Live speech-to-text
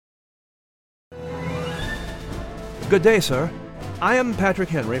Good day, sir. I am Patrick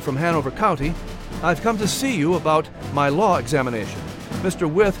Henry from Hanover County. I've come to see you about my law examination.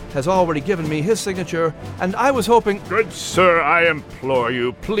 Mr. Wythe has already given me his signature, and I was hoping... Good sir, I implore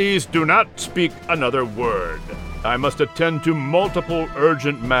you, please do not speak another word. I must attend to multiple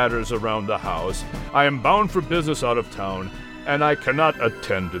urgent matters around the house. I am bound for business out of town, and I cannot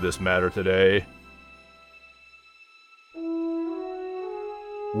attend to this matter today.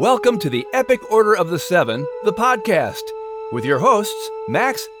 Welcome to the Epic Order of the Seven, the podcast, with your hosts,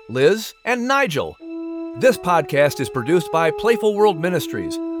 Max, Liz, and Nigel. This podcast is produced by Playful World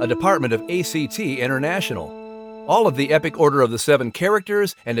Ministries, a department of ACT International. All of the Epic Order of the Seven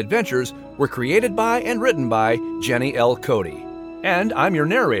characters and adventures were created by and written by Jenny L. Cody. And I'm your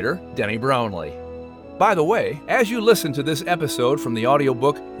narrator, Denny Brownlee. By the way, as you listen to this episode from the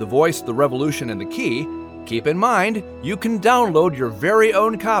audiobook The Voice, the Revolution, and the Key, keep in mind, you can download your very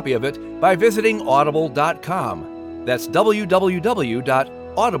own copy of it by visiting audible.com. That's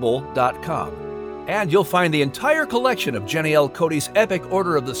www.audible.com. And you'll find the entire collection of Jenny L. Cody's Epic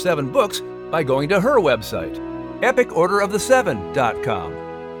Order of the Seven books by going to her website,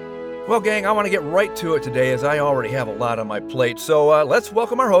 epicorderaoftheseven.com. Well, gang, I want to get right to it today as I already have a lot on my plate. So let's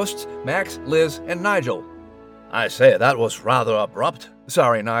welcome our hosts, Max, Liz, and Nigel. I say, that was rather abrupt.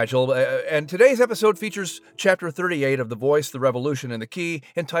 Sorry, Nigel. And today's episode features Chapter 38 of The Voice, the Revolution, and the Key,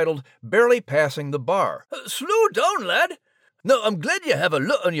 entitled Barely Passing the Bar. Slow down, lad. No, I'm glad you have a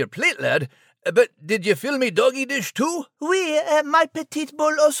lot on your plate, lad. But did you fill me doggy dish too? Oui, my petite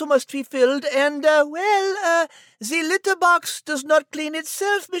bowl also must be filled, and, the litter box does not clean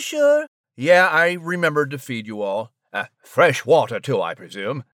itself, monsieur. Yeah, I remembered to feed you all. Fresh water too, I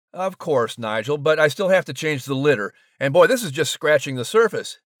presume. Of course, Nigel, but I still have to change the litter. And boy, this is just scratching the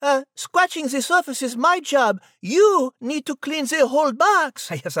surface. Scratching the surface is my job. You need to clean the whole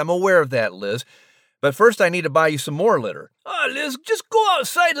box. Yes, I'm aware of that, Liz. But first I need to buy you some more litter. Liz, just go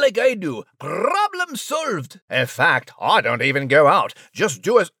outside like I do. Problem solved. In fact, I don't even go out. Just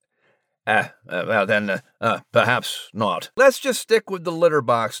do as... perhaps not. Let's just stick with the litter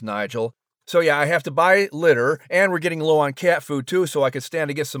box, Nigel. So yeah, I have to buy litter, and we're getting low on cat food too, so I could stand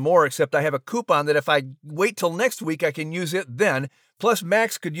to get some more, except I have a coupon that if I wait till next week, I can use it then. Plus,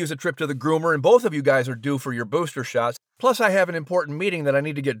 Max could use a trip to the groomer, and both of you guys are due for your booster shots. Plus, I have an important meeting that I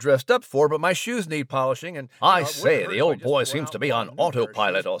need to get dressed up for, but my shoes need polishing, and... I say, the old boy seems to be on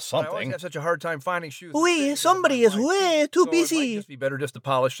autopilot or something. I always have such a hard time finding shoes. Oui, somebody is way too busy. It might just be better just to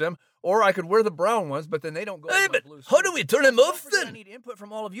polish them, or I could wear the brown ones, but then they don't go... Hey, but how do we turn them off then? I need input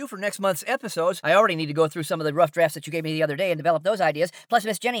from all of you for next month's episodes. I already need to go through some of the rough drafts that you gave me the other day and develop those ideas. Plus,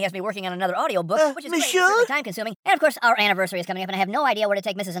 Miss Jenny has me working on another audiobook, which is monsieur? time-consuming. And of course, our anniversary is coming up, and I have no idea where to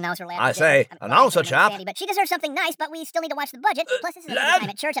take Mrs. Announcer Lad. I say, announcer chap. But she deserves something nice, but we still need to watch the budget. Plus, this is a lad, time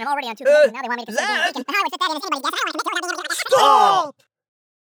at church, and I'm already on 2 committees, now they want me to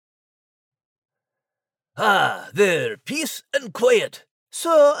Stop! There, peace and quiet.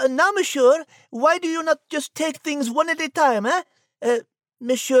 So, now, monsieur, why do you not just take things one at a time,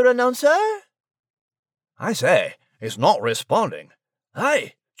 Monsieur Announcer? I say, he's not responding.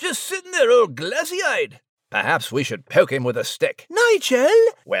 Aye, just sitting there all glassy-eyed. Perhaps we should poke him with a stick. Nigel?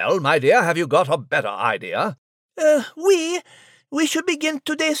 Well, my dear, have you got a better idea? We should begin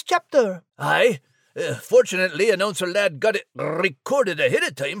today's chapter. Aye. Fortunately, Announcer Lad got it recorded ahead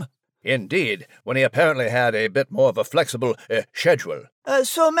of time. Indeed, when he apparently had a bit more of a flexible schedule.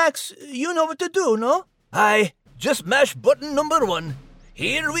 So, Max, you know what to do, no? Aye, just mash button number 1.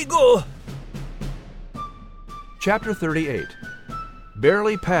 Here we go. Chapter 38.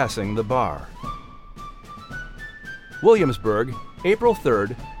 Barely Passing the Bar. Williamsburg, April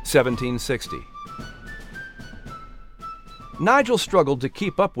 3rd, 1760. Nigel struggled to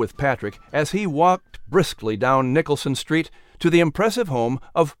keep up with Patrick as he walked briskly down Nicholson Street to the impressive home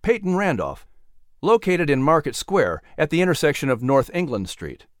of Peyton Randolph, located in Market Square at the intersection of North England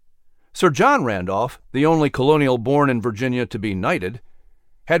Street. Sir John Randolph, the only colonial born in Virginia to be knighted,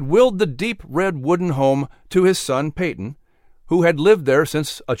 had willed the deep red wooden home to his son Peyton, who had lived there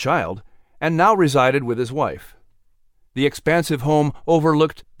since a child and now resided with his wife. The expansive home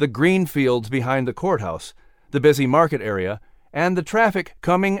overlooked the green fields behind the courthouse, the busy market area, and the traffic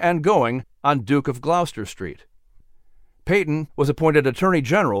coming and going on Duke of Gloucester Street. Peyton was appointed Attorney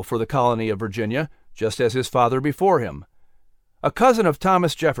General for the colony of Virginia, just as his father before him. A cousin of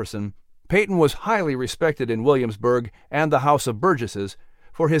Thomas Jefferson, Peyton was highly respected in Williamsburg and the House of Burgesses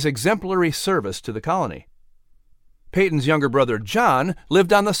for his exemplary service to the colony. Peyton's younger brother John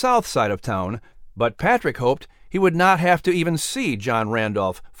lived on the south side of town, but Patrick hoped he would not have to even see John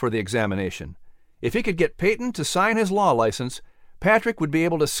Randolph for the examination. If he could get Peyton to sign his law license, Patrick would be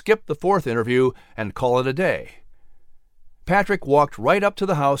able to skip the fourth interview and call it a day. Patrick walked right up to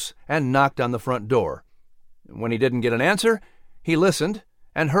the house and knocked on the front door. When he didn't get an answer, he listened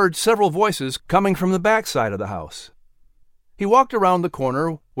and heard several voices coming from the back side of the house. He walked around the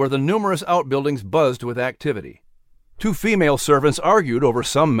corner where the numerous outbuildings buzzed with activity. 2 female servants argued over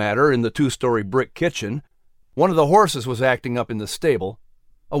some matter in the 2-story brick kitchen. One of the horses was acting up in the stable.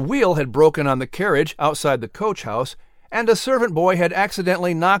 A wheel had broken on the carriage outside the coach house, and a servant boy had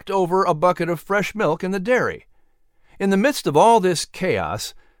accidentally knocked over a bucket of fresh milk in the dairy. In the midst of all this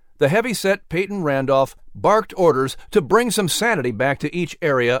chaos, the heavy-set Peyton Randolph barked orders to bring some sanity back to each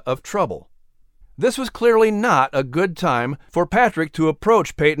area of trouble. This was clearly not a good time for Patrick to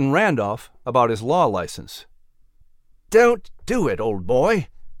approach Peyton Randolph about his law license. "Don't do it, old boy,"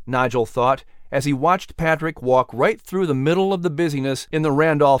 Nigel thought as he watched Patrick walk right through the middle of the busyness in the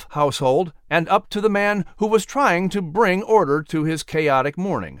Randolph household and up to the man who was trying to bring order to his chaotic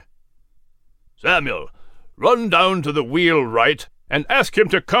morning. Samuel, run down to the wheelwright and ask him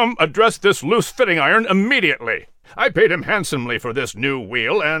to come address this loose fitting iron immediately. I paid him handsomely for this new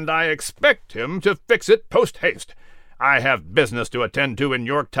wheel, and I expect him to fix it post-haste. I have business to attend to in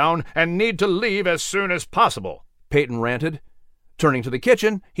Yorktown and need to leave as soon as possible," Peyton ranted. Turning to the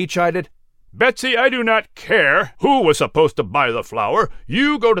kitchen, he chided, "Betsy, I do not care who was supposed to buy the flour.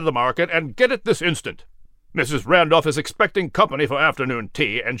 You go to the market and get it this instant. Mrs. Randolph is expecting company for afternoon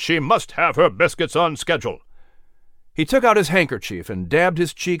tea, and she must have her biscuits on schedule." He took out his handkerchief and dabbed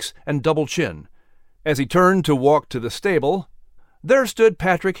his cheeks and double chin. As he turned to walk to the stable, there stood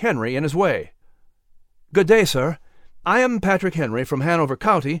Patrick Henry in his way. "Good day, sir. I am Patrick Henry from Hanover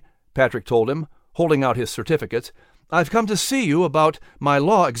County," Patrick told him, holding out his certificates. "I've come to see you about my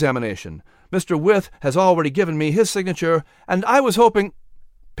law examination. Mr. Wythe has already given me his signature, and I was hoping—"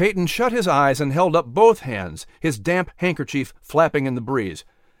 Peyton shut his eyes and held up both hands, his damp handkerchief flapping in the breeze.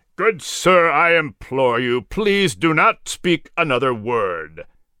 "Good sir, I implore you, please do not speak another word,"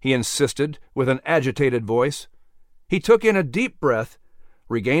 he insisted with an agitated voice. He took in a deep breath,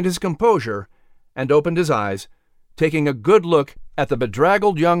 regained his composure, and opened his eyes, taking a good look at the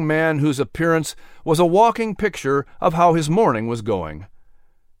bedraggled young man whose appearance was a walking picture of how his morning was going.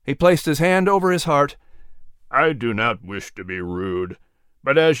 He placed his hand over his heart. "I do not wish to be rude,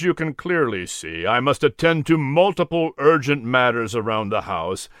 but as you can clearly see, I must attend to multiple urgent matters around the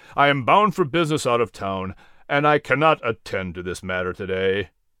house. I am bound for business out of town, and I cannot attend to this matter today."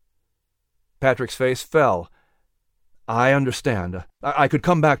 Patrick's face fell. "I understand. I could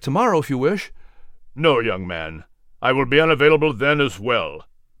come back tomorrow if you wish." "No, young man. I will be unavailable then as well,"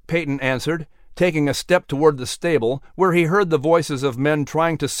 Peyton answered, taking a step toward the stable where he heard the voices of men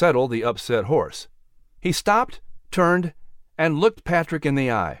trying to settle the upset horse. He stopped, turned, and looked Patrick in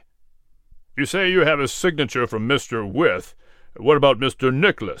the eye. "You say you have a signature from Mr. Wythe. What about Mr.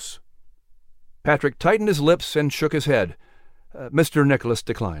 Nicholas?" Patrick tightened his lips and shook his head. Mr. Nicholas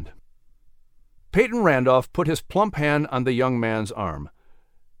declined. Peyton Randolph put his plump hand on the young man's arm.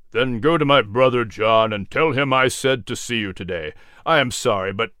 "Then go to my brother John and tell him I said to see you today. I am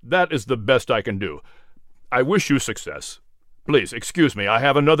sorry, but that is the best I can do. I wish you success. Please excuse me, I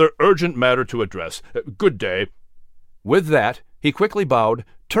have another urgent matter to address. Good day." With that, he quickly bowed,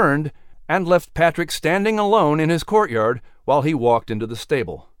 turned, and left Patrick standing alone in his courtyard while he walked into the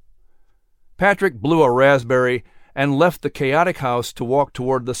stable. Patrick blew a raspberry and left the chaotic house to walk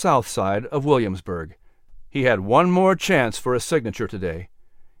toward the south side of Williamsburg. He had one more chance for a signature today.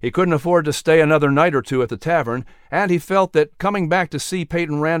 He couldn't afford to stay another night or two at the tavern, and he felt that coming back to see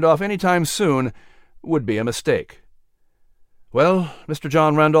Peyton Randolph any time soon would be a mistake. "Well, Mr.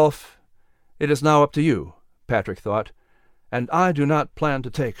 John Randolph, it is now up to you," Patrick thought, "and I do not plan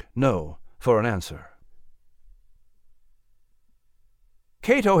to take no for an answer."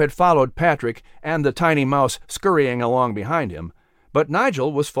 Cato had followed Patrick and the tiny mouse scurrying along behind him, but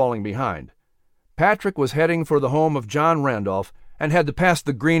Nigel was falling behind. Patrick was heading for the home of John Randolph and had to pass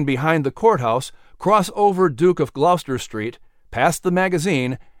the green behind the courthouse, cross over Duke of Gloucester Street, past the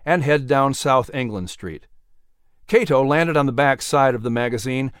magazine, and head down South England Street. Cato landed on the back side of the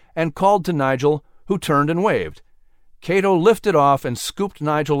magazine and called to Nigel, who turned and waved. Cato lifted off and scooped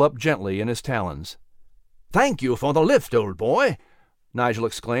Nigel up gently in his talons. "Thank you for the lift, old boy," Nigel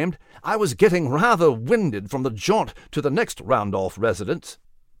exclaimed. "I was getting rather winded from the jaunt to the next Randolph residence."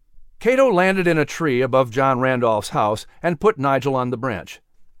 Cato landed in a tree above John Randolph's house and put Nigel on the branch.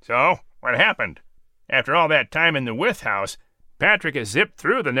 "So, what happened? After all that time in the Wythe house, Patrick has zipped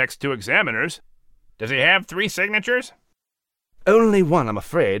through the next two examiners. Does he have 3 signatures?" "Only one, I'm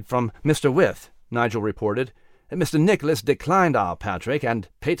afraid, from Mr. Wythe," Nigel reported. Mr. Nicholas declined our Patrick, and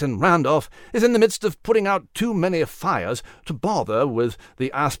Peyton Randolph is in the midst of putting out too many fires to bother with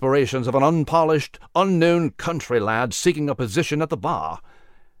the aspirations of an unpolished, unknown country lad seeking a position at the bar.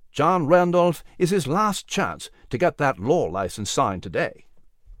 John Randolph is his last chance to get that law license signed today."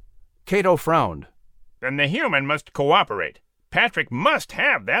 Cato frowned. "Then the human must cooperate. Patrick must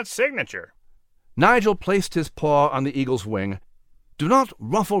have that signature." Nigel placed his paw on the eagle's wing. "Do not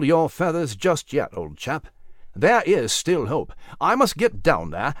ruffle your feathers just yet, old chap. There is still hope. I must get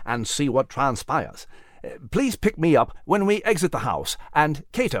down there and see what transpires. Please pick me up when we exit the house, and,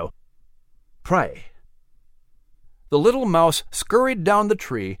 Cato, pray." The little mouse scurried down the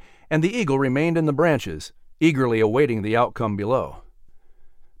tree, and the eagle remained in the branches, eagerly awaiting the outcome below.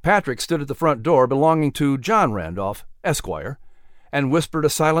 Patrick stood at the front door belonging to John Randolph, Esquire, and whispered a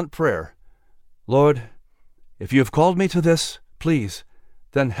silent prayer. "Lord, if you have called me to this, please,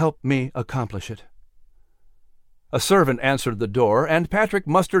 then help me accomplish it." A servant answered the door, and Patrick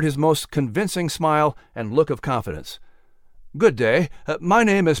mustered his most convincing smile and look of confidence. "Good day. My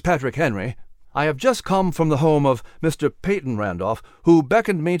name is Patrick Henry. I have just come from the home of Mr. Peyton Randolph, who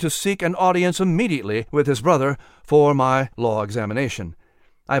beckoned me to seek an audience immediately with his brother for my law examination.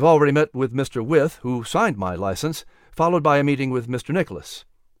 I have already met with Mr. Wythe, who signed my license, followed by a meeting with Mr. Nicholas."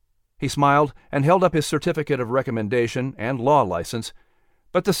 He smiled and held up his certificate of recommendation and law license,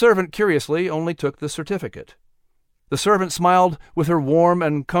 but the servant curiously only took the certificate. The servant smiled with her warm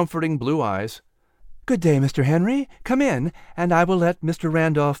and comforting blue eyes. "Good day, Mr. Henry. Come in, and I will let Mr.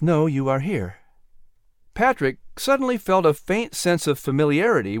 Randolph know you are here." Patrick suddenly felt a faint sense of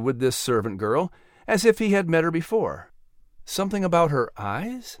familiarity with this servant girl, as if he had met her before. Something about her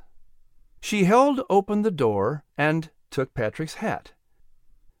eyes? She held open the door and took Patrick's hat.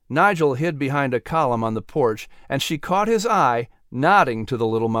 Nigel hid behind a column on the porch, and she caught his eye, nodding to the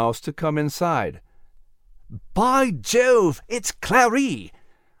little mouse to come inside. "By Jove, it's Clary!"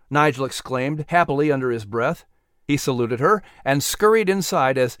 Nigel exclaimed happily under his breath. He saluted her and scurried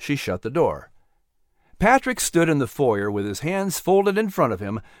inside as she shut the door. Patrick stood in the foyer with his hands folded in front of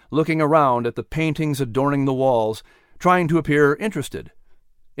him, looking around at the paintings adorning the walls, trying to appear interested.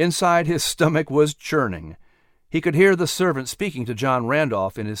 Inside, his stomach was churning. He could hear the servant speaking to John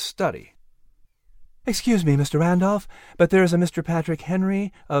Randolph in his study. "Excuse me, Mr. Randolph, but there is a Mr. Patrick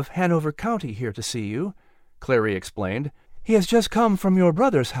Henry of Hanover County here to see you," Clary explained. "He has just come from your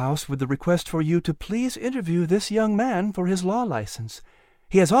brother's house with the request for you to please interview this young man for his law license.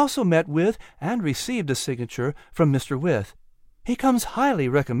 He has also met with and received a signature from Mr. Wythe. He comes highly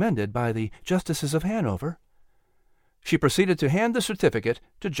recommended by the Justices of Hanover." She proceeded to hand the certificate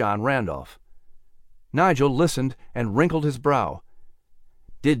to John Randolph. Nigel listened and wrinkled his brow.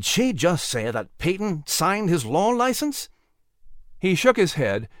 "Did she just say that Peyton signed his law license?" He shook his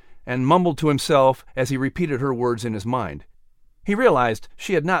head and mumbled to himself as he repeated her words in his mind. He realized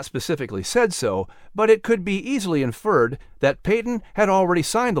she had not specifically said so, but it could be easily inferred that Peyton had already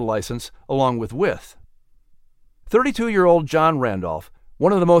signed the license along with Wythe. 32-year-old John Randolph,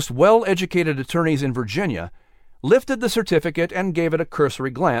 one of the most well-educated attorneys in Virginia, lifted the certificate and gave it a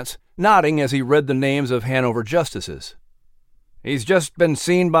cursory glance, nodding as he read the names of Hanover justices. "He's just been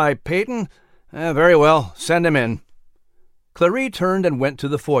seen by Peyton? Very well, send him in." Clary turned and went to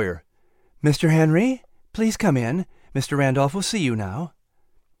the foyer. "Mr. Henry, please come in. Mr. Randolph will see you now."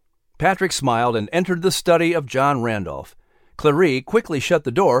 Patrick smiled and entered the study of John Randolph. Clary quickly shut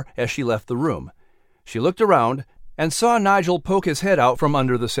the door as she left the room. She looked around and saw Nigel poke his head out from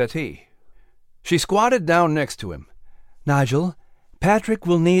under the settee. She squatted down next to him. "Nigel, Patrick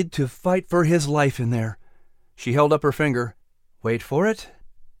will need to fight for his life in there." She held up her finger. "Wait for it."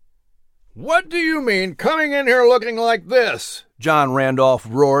 "What do you mean, coming in here looking like this?" John Randolph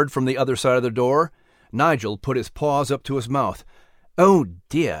roared from the other side of the door. Nigel put his paws up to his mouth. "Oh,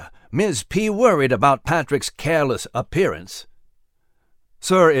 dear, Ms. P. worried about Patrick's careless appearance."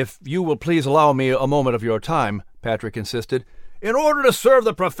 "Sir, if you will please allow me a moment of your time," Patrick insisted. "In order to serve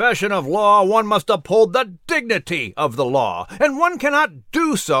the profession of law, one must uphold the dignity of the law, and one cannot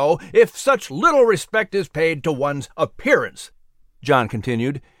do so if such little respect is paid to one's appearance," John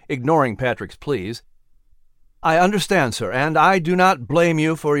continued, ignoring Patrick's pleas. "I understand, sir, and I do not blame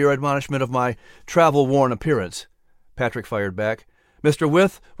you for your admonishment of my travel-worn appearance," Patrick fired back. "Mr.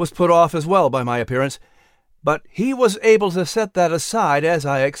 Wythe was put off as well by my appearance, but he was able to set that aside as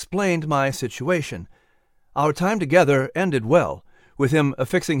I explained my situation. Our time together ended well, with him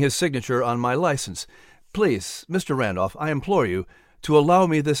affixing his signature on my license. Please, Mr. Randolph, I implore you to allow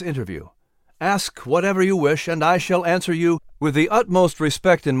me this interview. Ask whatever you wish, and I shall answer you with the utmost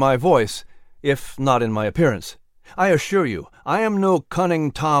respect in my voice, if not in my appearance. I assure you, I am no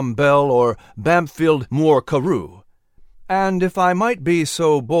cunning Tom Bell or Bampfield Moore Carew. And if I might be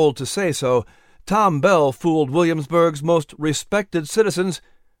so bold to say so, Tom Bell fooled Williamsburg's most respected citizens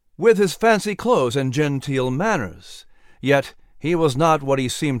with his fancy clothes and genteel manners. Yet he was not what he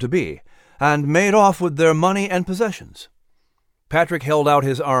seemed to be, and made off with their money and possessions. Patrick held out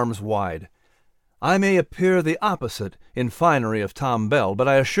his arms wide. I may appear the opposite in finery of Tom Bell, but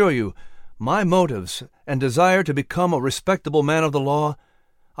I assure you, my motives and desire to become a respectable man of the law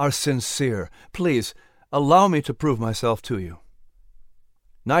are sincere. Please, allow me to prove myself to you.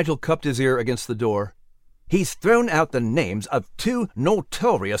 Nigel cupped his ear against the door. He's thrown out the names of 2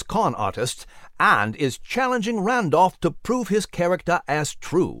 notorious con artists and is challenging Randolph to prove his character as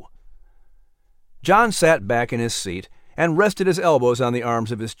true. John sat back in his seat and rested his elbows on the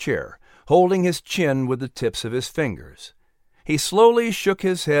arms of his chair, holding his chin with the tips of his fingers. He slowly shook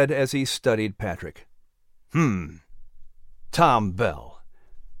his head as he studied Patrick. Tom Bell.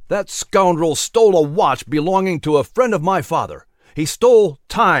 That scoundrel stole a watch belonging to a friend of my father. He stole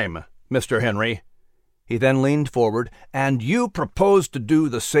time, Mr. Henry. He then leaned forward, and you propose to do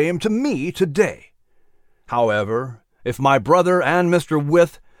the same to me today. However, if my brother and Mr.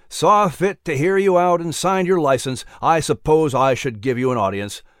 Wythe saw fit to hear you out and signed your license, I suppose I should give you an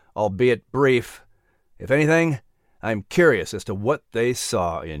audience, albeit brief. If anything, I'm curious as to what they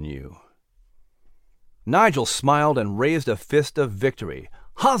saw in you. Nigel smiled and raised a fist of victory.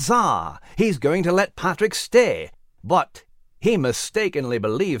 Huzzah! He's going to let Patrick stay. But he mistakenly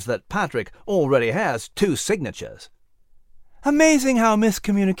believes that Patrick already has 2 signatures. Amazing how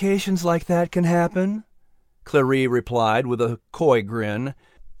miscommunications like that can happen, Clary replied with a coy grin.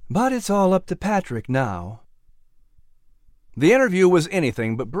 But it's all up to Patrick now. The interview was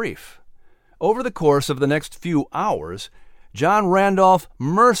anything but brief. Over the course of the next few hours, John Randolph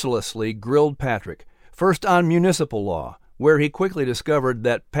mercilessly grilled Patrick, first on municipal law, where he quickly discovered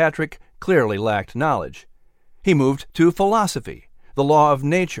that Patrick clearly lacked knowledge. He moved to philosophy, the law of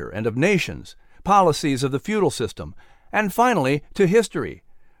nature and of nations, policies of the feudal system, and finally to history,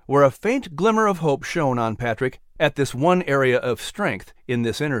 where a faint glimmer of hope shone on Patrick at this one area of strength in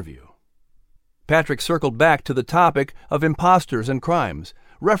this interview. Patrick circled back to the topic of impostors and crimes,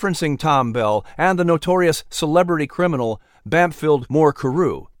 referencing Tom Bell and the notorious celebrity criminal Bampfield Moore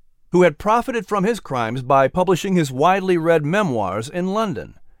Carew, who had profited from his crimes by publishing his widely read memoirs in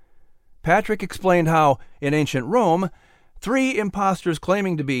London. Patrick explained how, in ancient Rome, 3 impostors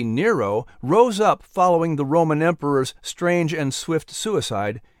claiming to be Nero rose up following the Roman emperor's strange and swift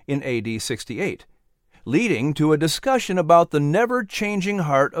suicide in AD 68, leading to a discussion about the never-changing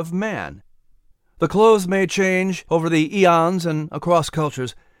heart of man. The clothes may change over the eons and across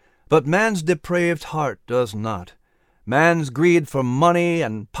cultures, but man's depraved heart does not. Man's greed for money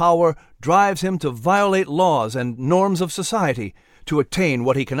and power drives him to violate laws and norms of society to attain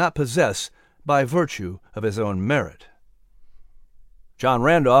what he cannot possess by virtue of his own merit. John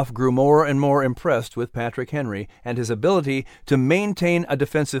Randolph grew more and more impressed with Patrick Henry and his ability to maintain a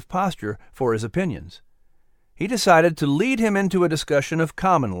defensive posture for his opinions. He decided to lead him into a discussion of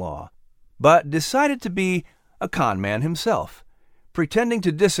common law, but decided to be a con man himself, pretending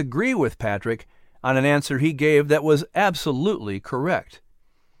to disagree with Patrick on an answer he gave that was absolutely correct.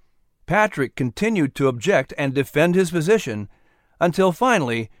 Patrick continued to object and defend his position until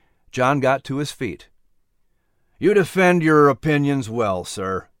finally John got to his feet. You defend your opinions well,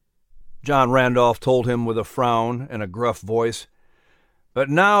 sir, John Randolph told him with a frown and a gruff voice. But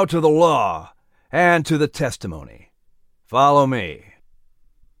now to the law and to the testimony. Follow me.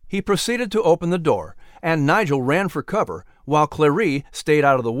 He proceeded to open the door, and Nigel ran for cover while Clary stayed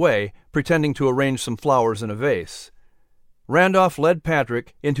out of the way, pretending to arrange some flowers in a vase. Randolph led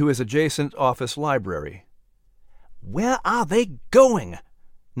Patrick into his adjacent office library. Where are they going?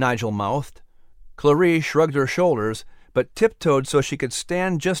 Nigel mouthed. Clary shrugged her shoulders, but tiptoed so she could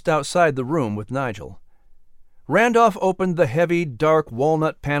stand just outside the room with Nigel. Randolph opened the heavy, dark,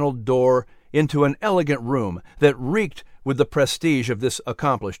 walnut-paneled door into an elegant room that reeked with the prestige of this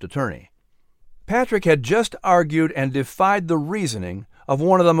accomplished attorney. Patrick had just argued and defied the reasoning of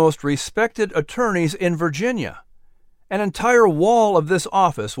one of the most respected attorneys in Virginia. An entire wall of this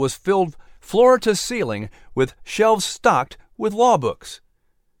office was filled floor to ceiling with shelves stocked with law books.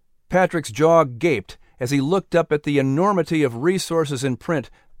 Patrick's jaw gaped as he looked up at the enormity of resources in print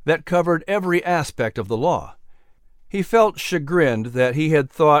that covered every aspect of the law. He felt chagrined that he had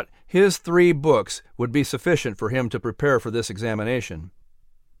thought his 3 books would be sufficient for him to prepare for this examination.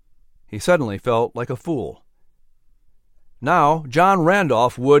 He suddenly felt like a fool. Now John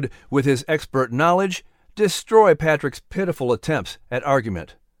Randolph would, with his expert knowledge, destroy Patrick's pitiful attempts at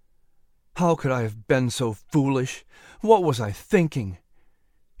argument. How could I have been so foolish? What was I thinking?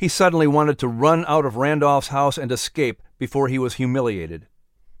 He suddenly wanted to run out of Randolph's house and escape before he was humiliated.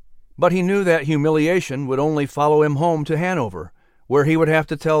 But he knew that humiliation would only follow him home to Hanover, where he would have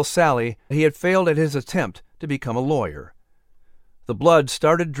to tell Sally he had failed at his attempt to become a lawyer. The blood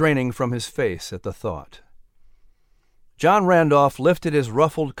started draining from his face at the thought. John Randolph lifted his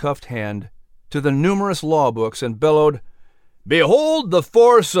ruffled cuffed hand to the numerous law books and bellowed, "Behold the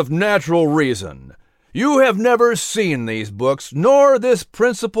force of natural reason! You have never seen these books, nor this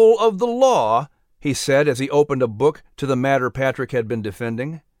principle of the law," he said as he opened a book to the matter Patrick had been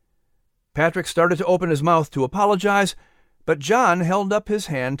defending. Patrick started to open his mouth to apologize, but John held up his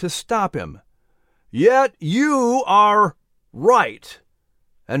hand to stop him. "Yet you are right,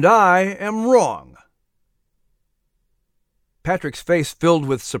 and I am wrong." Patrick's face filled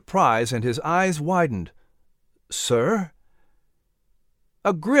with surprise and his eyes widened. "Sir?"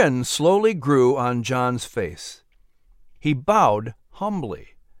 A grin slowly grew on John's face. He bowed humbly.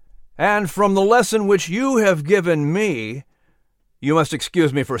 "And from the lesson which you have given me, you must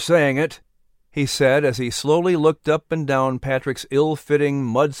excuse me for saying it," he said as he slowly looked up and down Patrick's ill-fitting,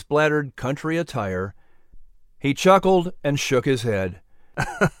 mud-splattered country attire. He chuckled and shook his head.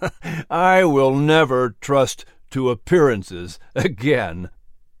 "I will never trust to appearances again."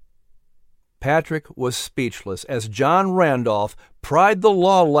 Patrick was speechless as John Randolph pried the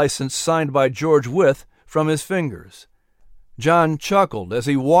law license signed by George Wythe from his fingers. John chuckled as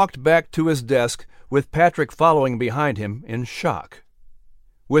he walked back to his desk with Patrick following behind him in shock.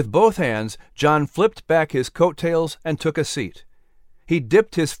 With both hands, John flipped back his coattails and took a seat. He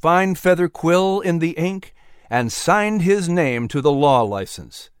dipped his fine feather quill in the ink and signed his name to the law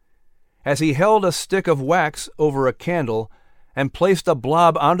license. As he held a stick of wax over a candle and placed a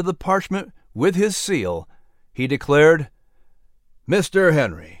blob onto the parchment with his seal, he declared, "Mr.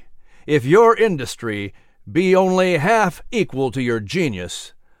 Henry, if your industry be only half equal to your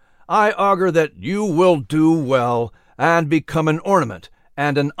genius, I augur that you will do well and become an ornament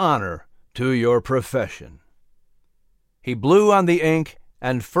and an honor to your profession." He blew on the ink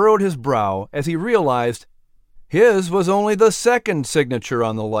and furrowed his brow as he realized his was only the second signature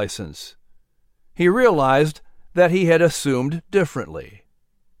on the license. He realized that he had assumed differently.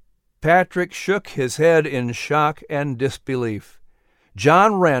 Patrick shook his head in shock and disbelief.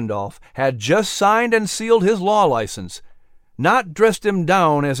 John Randolph had just signed and sealed his law license, not dressed him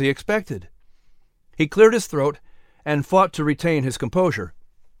down as he expected. He cleared his throat and fought to retain his composure.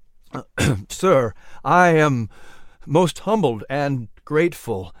 "Sir, I am most humbled and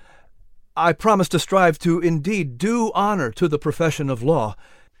grateful. I promise to strive to indeed do honor to the profession of law.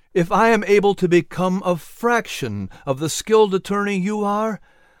 If I am able to become a fraction of the skilled attorney you are,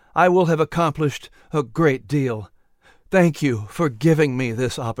 I will have accomplished a great deal. Thank you for giving me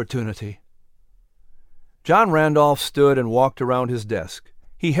this opportunity." John Randolph stood and walked around his desk.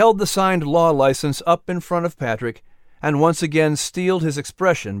 He held the signed law license up in front of Patrick and once again steeled his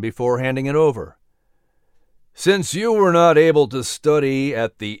expression before handing it over. "Since you were not able to study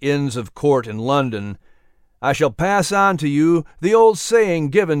at the Inns of Court in London, I shall pass on to you the old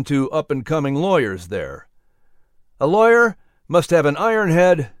saying given to up-and-coming lawyers there. A lawyer must have an iron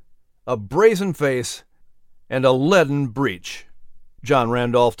head, a brazen face, and a leaden breech," John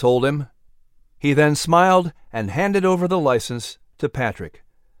Randolph told him. He then smiled and handed over the license to Patrick.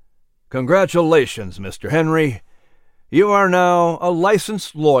 "Congratulations, Mr. Henry. You are now a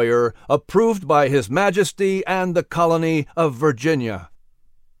licensed lawyer approved by His Majesty and the colony of Virginia."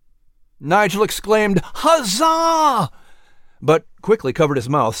 Nigel exclaimed, "Huzzah!" but quickly covered his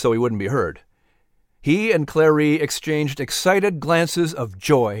mouth so he wouldn't be heard. He and Clary exchanged excited glances of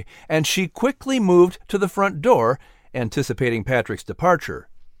joy, and she quickly moved to the front door, anticipating Patrick's departure.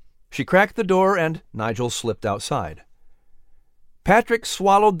 She cracked the door, and Nigel slipped outside. Patrick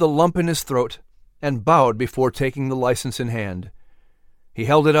swallowed the lump in his throat and bowed before taking the license in hand. He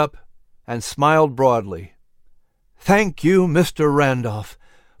held it up and smiled broadly. "Thank you, Mr. Randolph,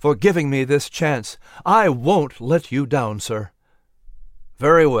 for giving me this chance. I won't let you down, sir."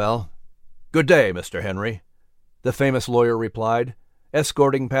 "Very well. Good day, Mr. Henry," the famous lawyer replied,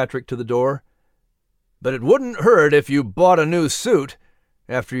 escorting Patrick to the door. "But it wouldn't hurt if you bought a new suit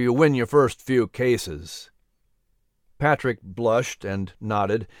after you win your first few cases." Patrick blushed and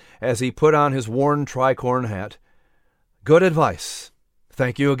nodded as he put on his worn tricorn hat. "Good advice.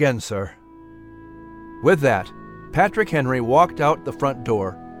 Thank you again, sir." With that, Patrick Henry walked out the front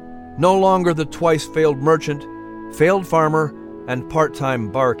door, no longer the twice-failed merchant, failed farmer, and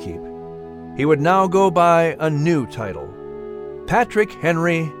part-time barkeep. He would now go by a new title, Patrick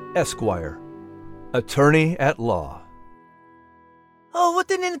Henry, Esquire, Attorney at Law. Oh,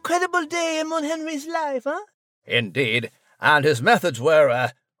 what an incredible day in Mon Henry's life, huh? Indeed, and his methods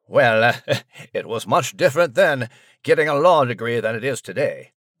were, it was much different then, getting a law degree than it is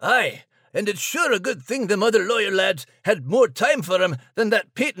today. Aye, and it's sure a good thing them other lawyer lads had more time for him than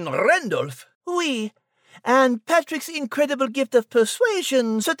that Peyton Randolph. Oui, and Patrick's incredible gift of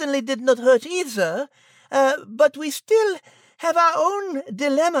persuasion certainly did not hurt either, but we still have our own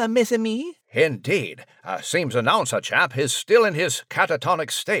dilemma, mes amis. Indeed, seems announcer chap is still in his catatonic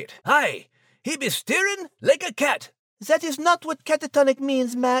state. Aye, he be staring like a cat. That is not what catatonic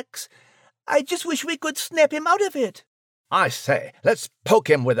means, Max. I just wish we could snap him out of it. I say, let's poke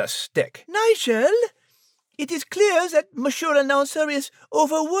him with a stick. Nigel, it is clear that Monsieur Announcer is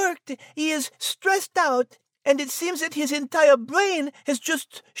overworked. He is stressed out, and it seems that his entire brain has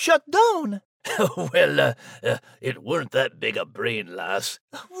just shut down. Well, it weren't that big a brain, lass.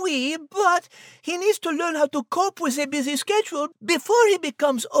 Oui, but he needs to learn how to cope with a busy schedule before he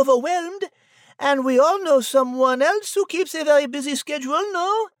becomes overwhelmed. And we all know someone else who keeps a very busy schedule,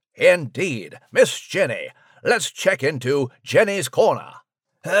 no? Indeed. Miss Jenny. Let's check into Jenny's Corner.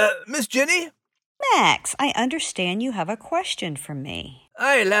 Miss Jenny? Max, I understand you have a question for me.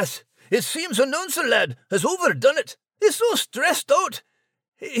 Aye, lass. It seems Announcer lad has overdone it. He's so stressed out.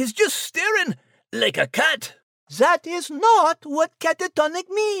 He's just staring like a cat. That is not what catatonic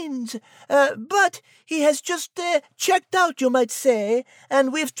means. But he has just checked out, you might say,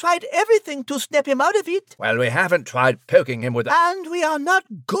 and we've tried everything to snap him out of it. Well, we haven't tried poking him with a... And we are not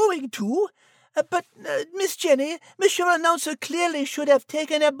going to. But, Miss Jenny, Monsieur Announcer clearly should have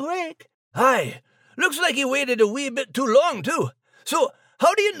taken a break. Aye, looks like he waited a wee bit too long, too. So,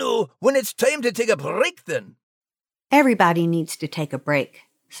 how do you know when it's time to take a break, then? Everybody needs to take a break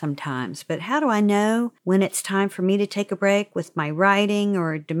sometimes, but how do I know when it's time for me to take a break with my writing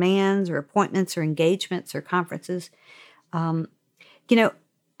or demands or appointments or engagements or conferences? I've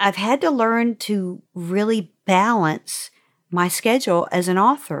had to learn to really balance my schedule as an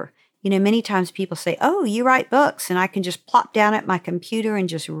author. Many times people say, oh, you write books, and I can just plop down at my computer and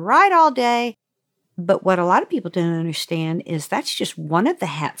just write all day. But what a lot of people don't understand is that's just one of the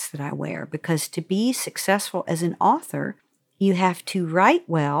hats that I wear, because to be successful as an author, you have to write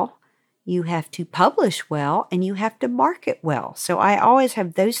well, you have to publish well, and you have to market well. So I always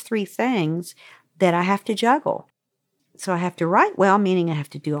have those three things that I have to juggle. So I have to write well, meaning I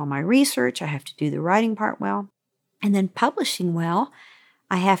have to do all my research, I have to do the writing part well. And then publishing well,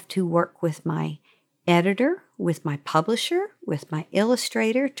 I have to work with my editor, with my publisher, with my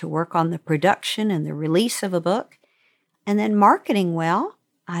illustrator to work on the production and the release of a book. And then marketing well,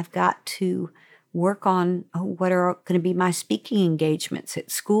 I've got to work on what are going to be my speaking engagements at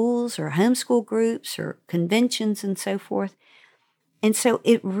schools or homeschool groups or conventions and so forth. And so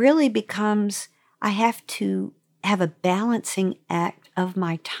it really becomes, I have to have a balancing act of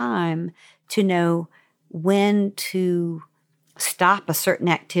my time to know when to stop a certain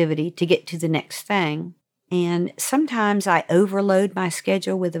activity to get to the next thing. And sometimes I overload my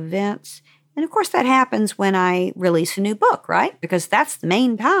schedule with events. And of course that happens when I release a new book, right? Because that's the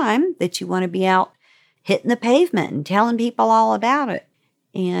main time that you want to be out hitting the pavement and telling people all about it.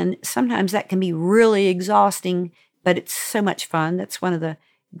 And sometimes that can be really exhausting, but it's so much fun. That's one of the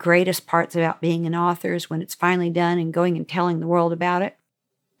greatest parts about being an author, is when it's finally done and going and telling the world about it.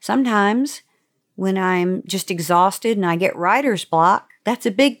 Sometimes when I'm just exhausted and I get writer's block, that's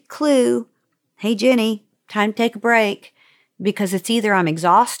a big clue. Hey, Jenny, time to take a break, because it's either I'm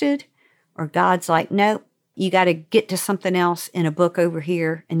exhausted or God's like, nope, you got to get to something else in a book over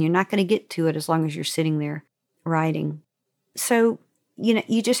here, and you're not going to get to it as long as you're sitting there writing. So,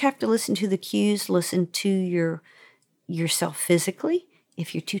 you just have to listen to the cues, listen to yourself physically.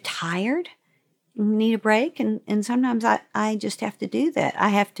 If you're too tired, you need a break, and sometimes I just have to do that.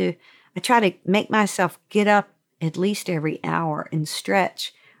 I try to make myself get up at least every hour and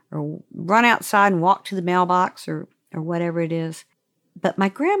stretch or run outside and walk to the mailbox or whatever it is. But my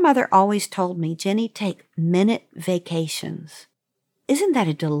grandmother always told me, Jenny, take minute vacations. Isn't that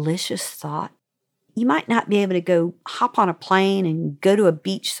a delicious thought? You might not be able to go hop on a plane and go to a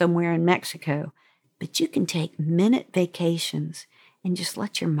beach somewhere in Mexico, but you can take minute vacations and just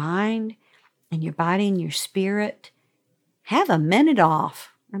let your mind and your body and your spirit have a minute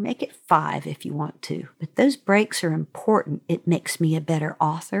off, or make it 5 if you want to. But those breaks are important. It makes me a better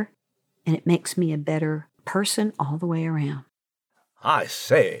author, and it makes me a better person all the way around. I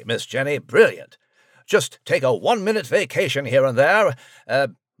say, Miss Jenny, brilliant. Just take a 1-minute vacation here and there,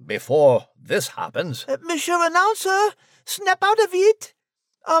 before this happens. Monsieur Announcer, snap out of it.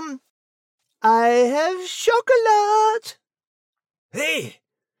 I have chocolate. Hey,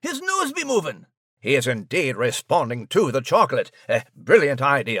 his nose be moving. He is indeed responding to the chocolate. A brilliant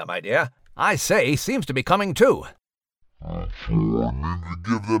idea, my dear. I say he seems to be coming too. I need to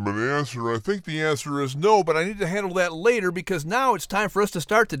give them an answer. I think the answer is no, but I need to handle that later because now it's time for us to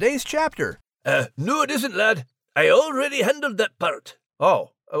start today's chapter. No, it isn't, lad. I already handled that part.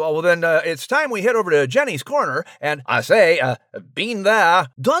 Oh, well then it's time we head over to Jenny's corner and I say, been there.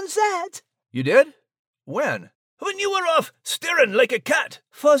 Done that. You did? When? When you were off staring like a cat.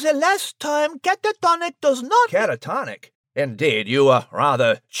 For the last time, catatonic does not... Catatonic? Indeed, you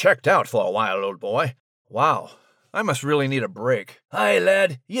rather checked out for a while, old boy. Wow, I must really need a break. Aye,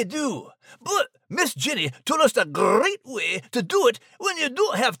 lad, you do. But Miss Jenny told us a great way to do it when you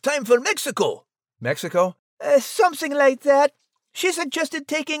don't have time for Mexico. Mexico? Something like that. She suggested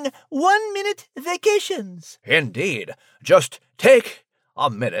taking 1-minute vacations. Indeed. Just take a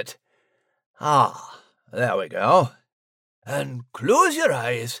minute. Ah, there we go. And close your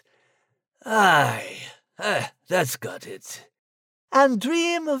eyes. Aye, that's got it. And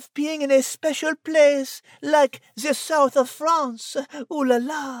dream of being in a special place like the south of France. Ooh la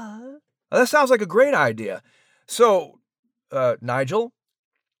la. That sounds like a great idea. So, Nigel?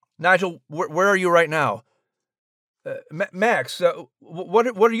 Nigel, where are you right now? Max, what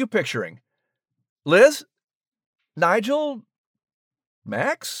are you picturing? Liz? Nigel?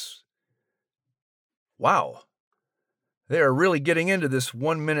 Max? Wow. They are really getting into this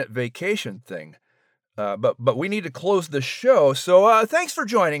 1-minute vacation thing. But we need to close the show, so thanks for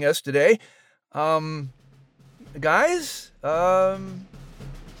joining us today. Guys?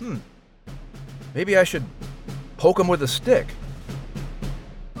 Maybe I should poke him with a stick.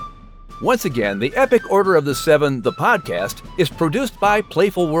 Once again, the Epic Order of the Seven, the podcast, is produced by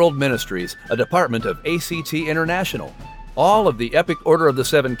Playful World Ministries, a department of ACT International. All of the Epic Order of the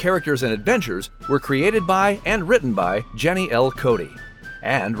Seven characters and adventures were created by and written by Jenny L. Cody.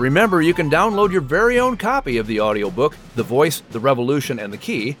 And remember, you can download your very own copy of the audiobook, The Voice, The Revolution, and The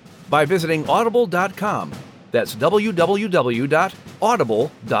Key, by visiting audible.com. That's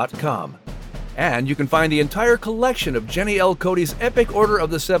www.audible.com. And you can find the entire collection of Jenny L. Cody's Epic Order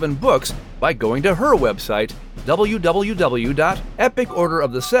of the Seven books by going to her website,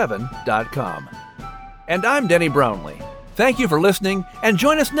 www.epicorderoftheseven.com. And I'm Denny Brownlee. Thank you for listening, and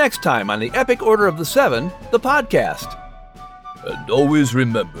join us next time on the Epic Order of the Seven, the podcast. And always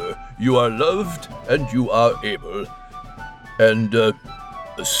remember, you are loved and you are able. And,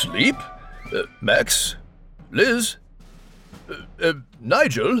 sleep? Max? Liz?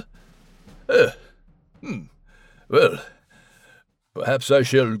 Nigel? Well, perhaps I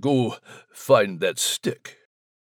shall go find that stick.